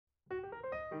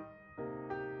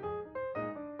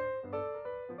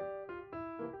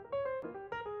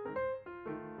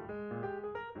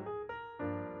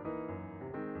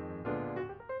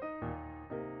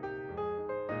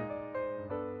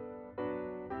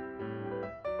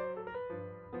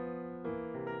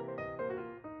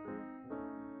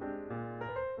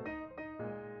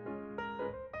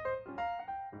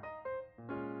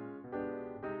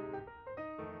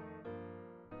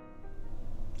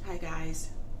Hi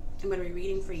guys, I'm going to be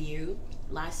reading for you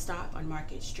Last Stop on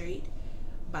Market Street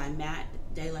by Matt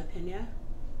de la Pena,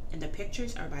 and the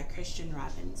pictures are by Christian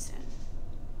Robinson.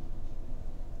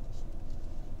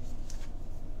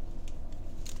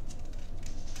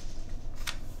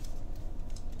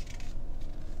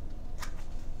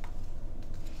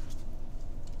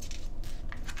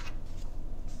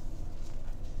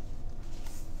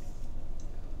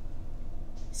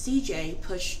 CJ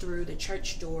pushed through the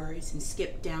church doors and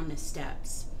skipped down the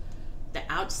steps. The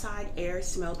outside air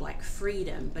smelled like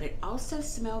freedom, but it also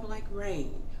smelled like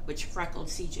rain, which freckled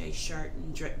CJ's shirt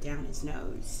and dripped down his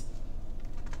nose.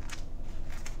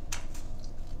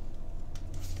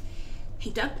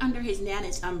 He ducked under his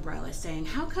Nana's umbrella, saying,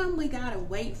 "How come we gotta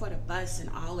wait for the bus and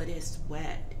all of this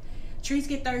wet?" "Trees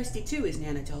get thirsty too," his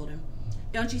Nana told him.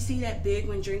 "Don't you see that big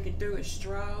one drinking through a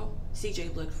straw?" CJ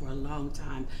looked for a long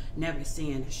time, never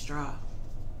seeing a straw.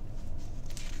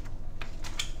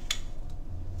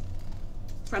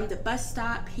 From the bus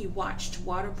stop, he watched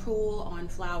water pool on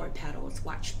flower petals,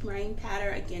 watched rain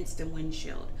patter against the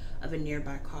windshield of a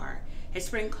nearby car. His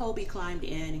friend Colby climbed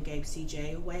in and gave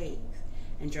CJ a wave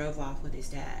and drove off with his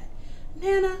dad.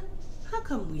 "Nana, how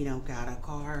come we don't got a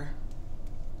car?"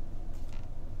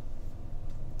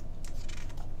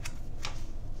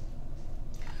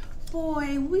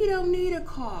 "Boy, we don't need a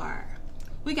car.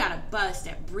 We got a bus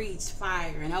that breathes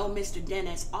fire, and old Mr.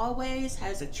 Dennis always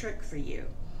has a trick for you."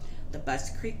 The bus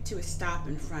creaked to a stop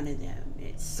in front of them.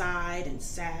 It sighed and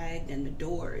sagged, and the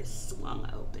doors swung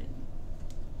open.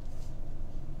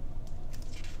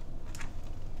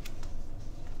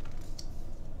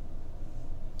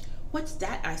 "What's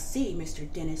that I see?"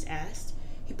 Mr. Dennis asked.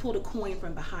 He pulled a coin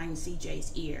from behind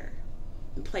CJ's ear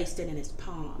and placed it in his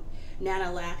palm.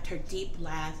 Nana laughed her deep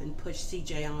laugh and pushed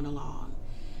CJ on along.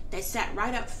 They sat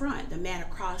right up front. The man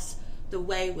across the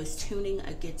way was tuning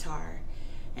a guitar,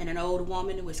 and an old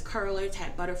woman with curlers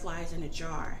had butterflies in a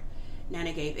jar.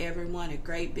 Nana gave everyone a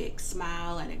great big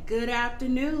smile and a good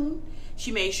afternoon.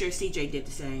 She made sure CJ did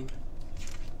the same.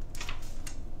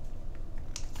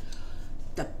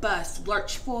 The bus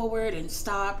lurched forward and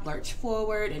stopped, lurched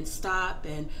forward and stopped,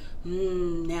 and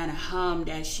Nana hummed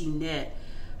as she knit.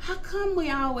 "How come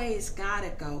we always gotta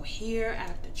go here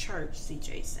after church?"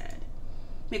 CJ said.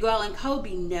 "Miguel and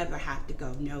Kobe never have to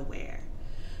go nowhere."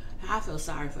 "I feel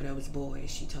sorry for those boys,"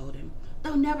 she told him.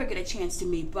 "They'll never get a chance to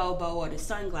meet Bobo or the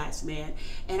Sunglass Man,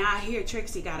 and I hear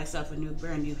Trixie got herself a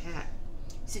brand new hat."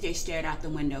 CJ stared out the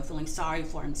window, feeling sorry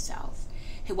for himself.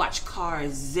 He watched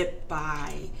cars zip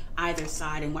by either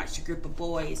side and watched a group of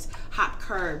boys hop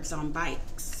curbs on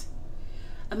bikes.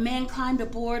 A man climbed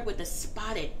aboard with a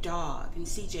spotted dog, and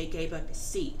CJ gave up his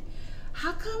seat.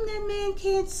 "How come that man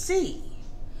can't see?"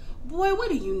 "Boy, what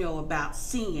do you know about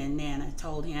seeing?" Nana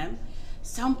told him.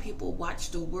 "Some people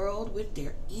watch the world with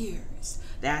their ears."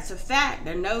 "That's a fact.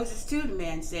 Their noses too," the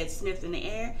man said, sniffing the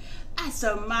air. "That's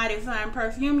a mighty fine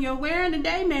perfume you're wearing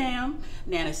today, ma'am."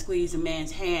 Nana squeezed the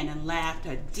man's hand and laughed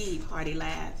a deep, hearty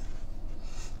laugh.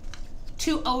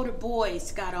 Two older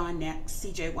boys got on next.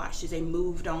 CJ watched as they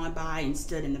moved on by and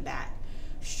stood in the back.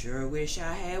 "Sure wish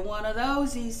I had one of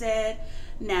those," he said.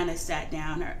 Nana sat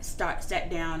down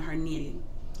her knitting.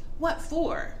 "What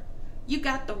for? You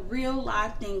got the real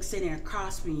live thing sitting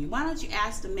across from you. Why don't you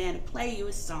ask the man to play you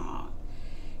a song?"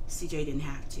 CJ didn't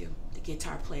have to. The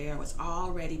guitar player was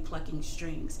already plucking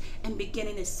strings and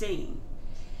beginning to sing.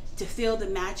 To feel the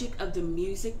magic of the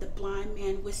music, the blind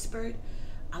man whispered,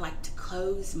 "I like to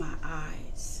close my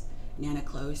eyes." Nana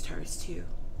closed hers too.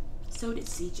 So did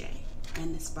CJ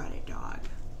and the spotted dog.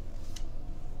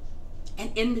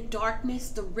 And in the darkness,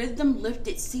 the rhythm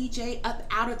lifted CJ up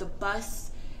out of the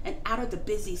bus and out of the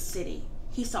busy city.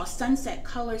 He saw sunset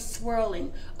colors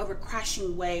swirling over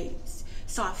crashing waves,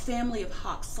 saw a family of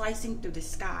hawks slicing through the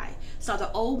sky, saw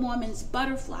the old woman's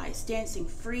butterflies dancing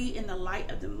free in the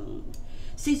light of the moon.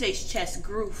 CJ's chest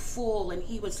grew full, and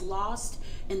he was lost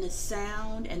in the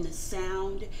sound, and the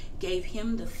sound gave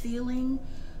him the feeling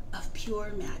of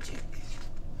pure magic.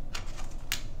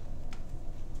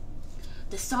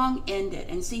 The song ended,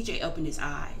 and CJ opened his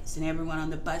eyes, and everyone on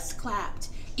the bus clapped,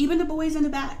 even the boys in the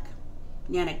back.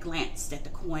 Nana glanced at the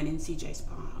coin in CJ's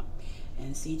palm,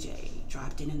 and CJ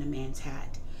dropped it in the man's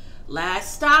hat.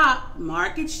 "Last stop,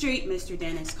 Market Street," Mr.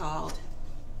 Dennis called.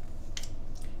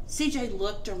 CJ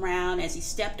looked around as he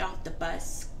stepped off the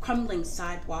bus. Crumbling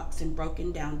sidewalks and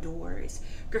broken down doors,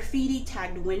 graffiti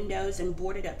tagged windows and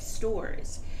boarded up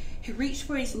stores. He reached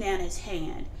for his Nana's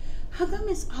hand. "How come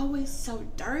it's always so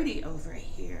dirty over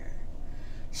here?"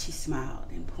 She smiled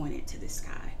and pointed to the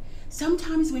sky.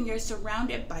 "Sometimes when you're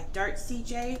surrounded by dirt,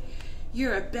 CJ,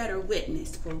 you're a better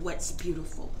witness for what's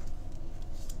beautiful."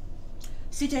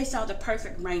 CJ saw the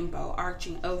perfect rainbow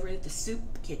arching over the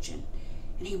soup kitchen,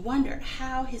 and he wondered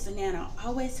how his Nana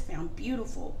always found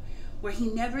beautiful where he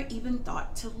never even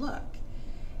thought to look.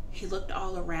 He looked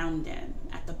all around him,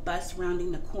 at the bus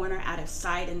rounding the corner out of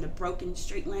sight and the broken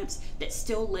street lamps that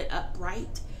still lit up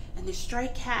bright, and the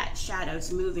stray cat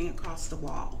shadows moving across the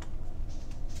wall.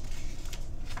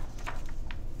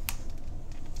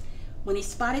 When he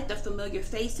spotted the familiar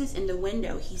faces in the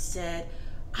window, he said,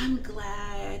 "I'm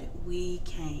glad we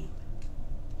came."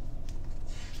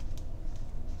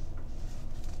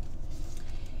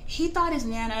 He thought his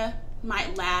Nana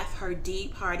might laugh her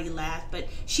deep, hearty laugh, but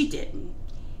she didn't.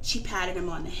 She patted him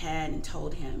on the head and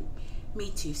told him,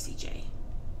 "Me too, CJ.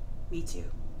 Me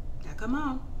too. Now come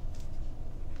on."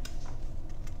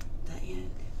 The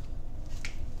end.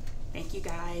 Thank you,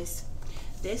 guys.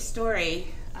 This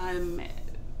story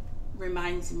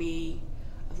reminds me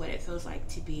of what it feels like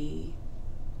to be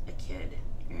a kid.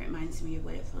 It reminds me of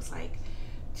what it feels like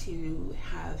to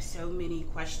have so many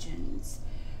questions.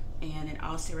 And it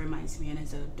also reminds me, and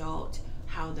as an adult,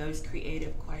 how those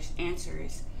creative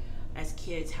answers as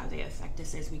kids, how they affect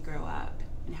us as we grow up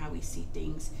and how we see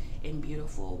things in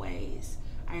beautiful ways.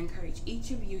 I encourage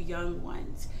each of you young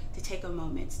ones to take a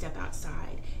moment, step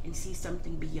outside, and see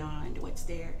something beyond what's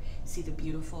there. See the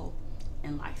beautiful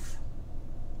in life.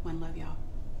 One love, y'all.